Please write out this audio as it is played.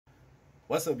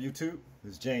What's up, YouTube?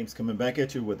 It's James coming back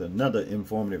at you with another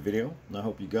informative video. And I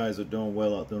hope you guys are doing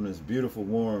well out there on this beautiful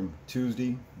warm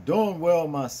Tuesday. Doing well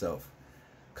myself.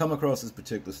 Come across this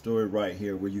particular story right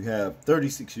here where you have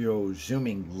 36-year-old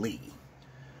Xuming Lee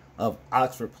of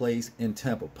Oxford Place in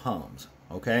Temple Palms.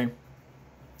 Okay?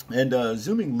 And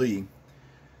Xuming Lee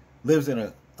lives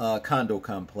in a condo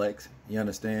complex, you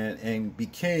understand, and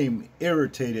became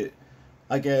irritated,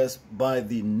 I guess, by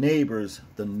the neighbors,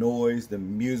 the noise, the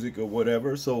music, or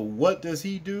whatever. So what does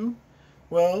he do?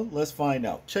 Well, let's find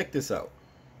out. Check this out.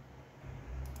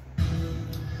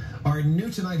 Our new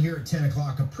tonight here at 10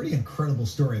 o'clock, a pretty incredible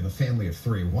story of a family of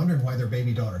three wondering why their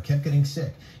baby daughter kept getting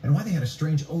sick and why they had a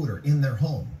strange odor in their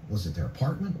home. Was it their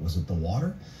apartment? Was it the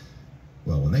water?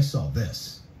 Well, when they saw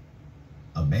this,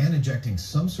 a man injecting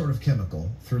some sort of chemical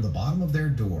through the bottom of their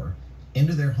door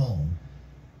into their home,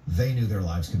 they knew their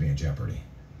lives could be in jeopardy.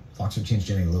 Fox 13's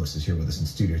Janae Lewis is here with us in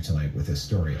studio tonight with this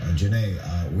story.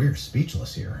 Janae, we're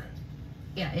speechless here.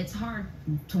 Yeah, it's hard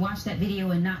to watch that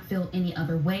video and not feel any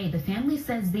other way. The family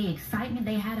says the excitement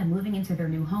they had of moving into their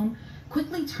new home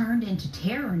quickly turned into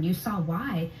terror, and you saw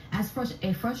why. As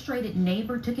a frustrated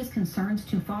neighbor took his concerns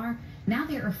too far, now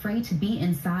they're afraid to be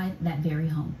inside that very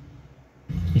home.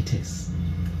 It is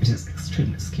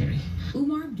extremely scary.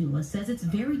 Umar Abdullah says it's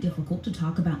very difficult to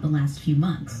talk about the last few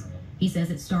months. He says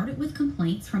it started with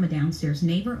complaints from a downstairs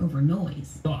neighbor over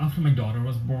noise. So after my daughter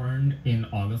was born in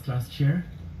August last year,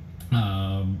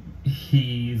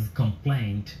 his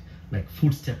complaint, like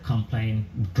footstep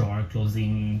complaint, door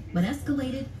closing, But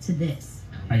escalated to this.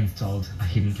 I installed a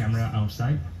hidden camera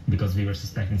outside because we were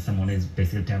suspecting someone is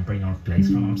basically tampering our place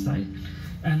from outside.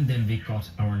 And then we caught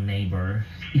our neighbor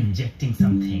injecting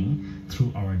something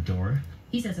through our door.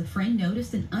 He says a friend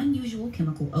noticed an unusual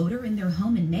chemical odor in their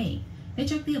home in May. They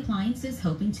checked the appliances,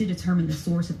 hoping to determine the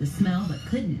source of the smell, but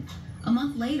couldn't. A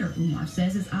month later, Umar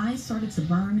says his eyes started to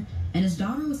burn and his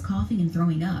daughter was coughing and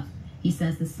throwing up. He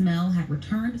says the smell had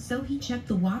returned, so he checked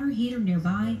the water heater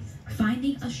nearby,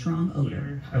 finding a strong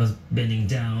odor. I was bending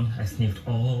down, I sniffed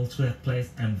all through that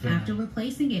place, and After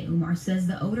replacing it, Umar says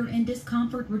the odor and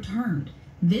discomfort returned.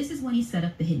 This is when he set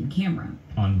up the hidden camera.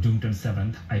 on June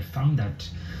 27th, I found that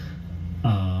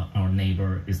our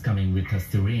neighbor is coming with a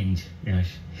syringe.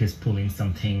 He's pulling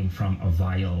something from a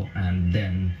vial and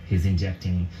then he's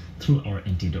injecting through our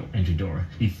entry door.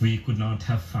 If we could not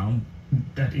have found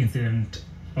that incident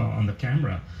on the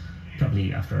camera,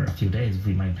 probably after a few days,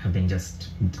 we might have been just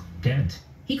dead.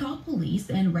 He called police,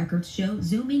 and records show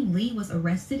Xuming Lee was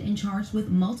arrested and charged with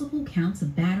multiple counts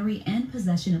of battery and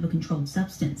possession of a controlled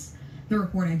substance. The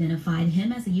report identified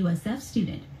him as a USF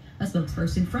student. A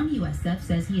spokesperson from USF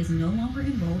says he is no longer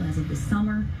enrolled as of this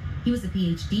summer. He was a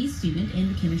PhD student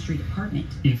in the chemistry department.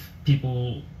 If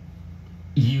people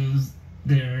use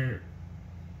their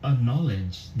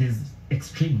knowledge, this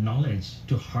extreme knowledge,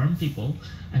 to harm people,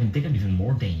 I mean, they can be even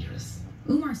more dangerous.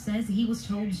 Umar says he was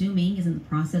told Xuming is in the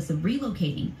process of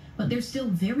relocating, but they're still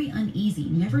very uneasy,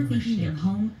 never thinking their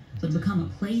home would become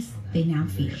a place they now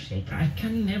fear. I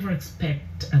can never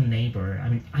expect a neighbor. I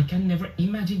mean, I can never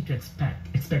imagine to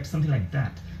expect something like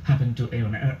that happen to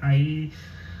anyone.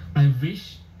 I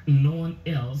wish no one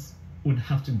else would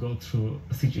have to go through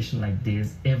a situation like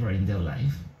this ever in their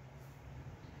life.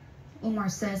 Umar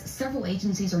says several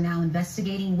agencies are now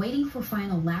investigating, waiting for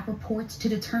final lab reports to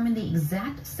determine the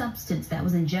exact substance that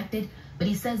was injected, but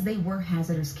he says they were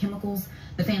hazardous chemicals.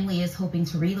 The family is hoping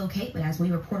to relocate, but as we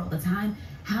report all the time,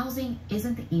 housing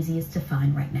isn't the easiest to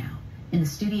find right now. In the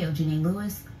studio, Janae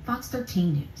Lewis, Fox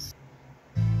 13 News.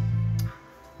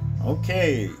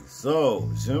 Okay, so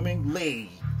Xuming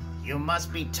Lee, you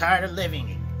must be tired of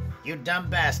living, you dumb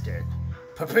bastard.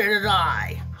 Prepare to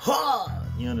die. Ha!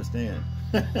 You understand?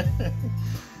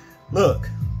 Look,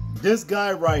 this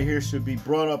guy right here should be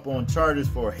brought up on charges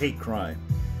for a hate crime.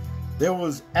 There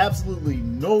was absolutely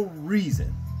no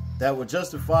reason that would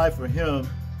justify for him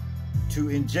to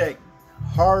inject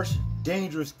harsh,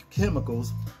 dangerous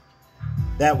chemicals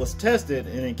that was tested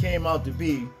and it came out to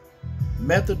be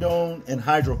methadone and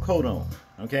hydrocodone.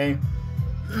 Okay?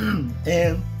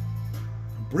 And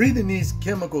breathing these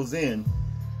chemicals in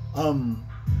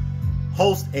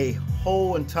hosts a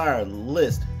whole entire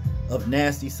list of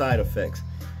nasty side effects: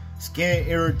 skin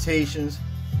irritations,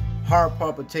 heart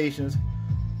palpitations,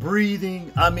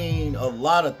 breathing. I mean, a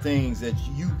lot of things that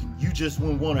you just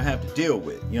wouldn't want to have to deal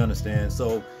with. You understand?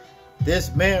 So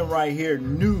this man right here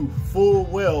knew full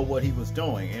well what he was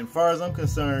doing, and as far as I'm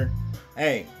concerned,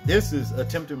 hey, this is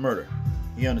attempted murder.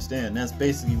 You understand? That's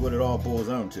basically what it all boils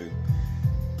down to.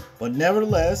 But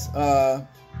nevertheless,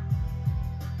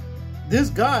 this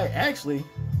guy actually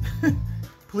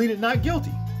pleaded not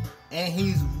guilty, and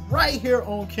he's right here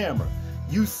on camera.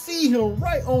 You see him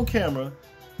right on camera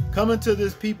coming to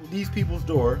these people's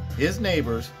door, his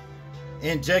neighbors,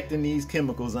 injecting these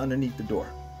chemicals underneath the door.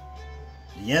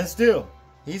 Yet still,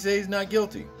 he says he's not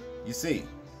guilty. You see,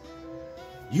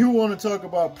 you want to talk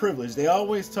about privilege. They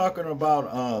always talking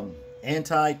about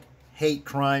anti-hate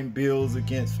crime bills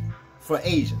for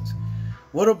Asians.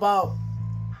 What about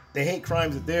the hate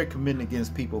crimes that they're committing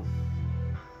against people,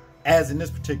 as in this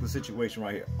particular situation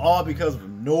right here? All because of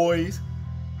noise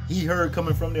he heard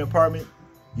coming from the apartment.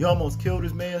 You almost killed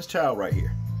this man's child right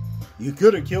here. You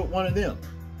could have killed one of them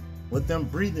with them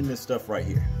breathing this stuff right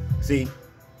here. See?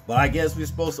 But I guess we're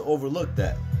supposed to overlook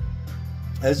that.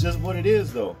 That's just what it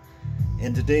is, though.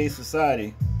 In today's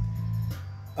society,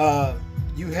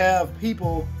 you have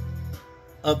people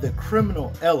of the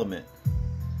criminal element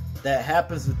that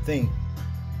happens to think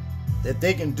that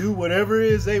they can do whatever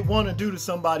it is they want to do to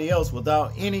somebody else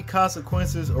without any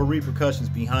consequences or repercussions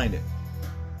behind it.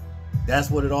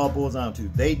 That's what it all boils down to.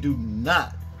 They do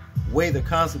not weigh the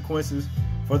consequences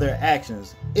for their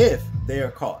actions if they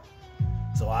are caught.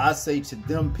 So I say to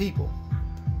them people,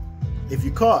 if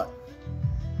you're caught,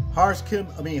 harsh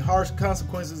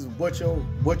consequences is what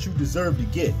you deserve to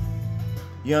get.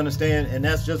 You understand? And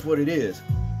that's just what it is.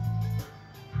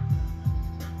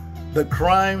 The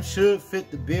crime should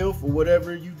fit the bill for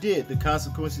whatever you did. The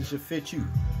consequences should fit you.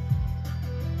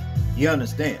 You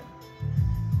understand?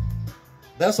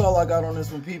 That's all I got on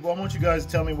this one, people. I want you guys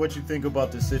to tell me what you think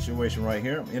about this situation right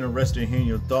here. I'm interested in hearing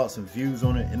your thoughts and views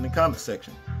on it in the comment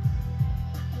section.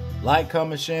 Like,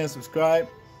 comment, share, and subscribe.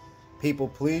 People,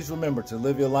 please remember to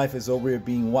live your life as though we're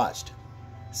being watched.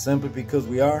 Simply because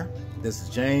we are. This is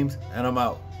James, and I'm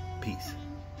out. Peace.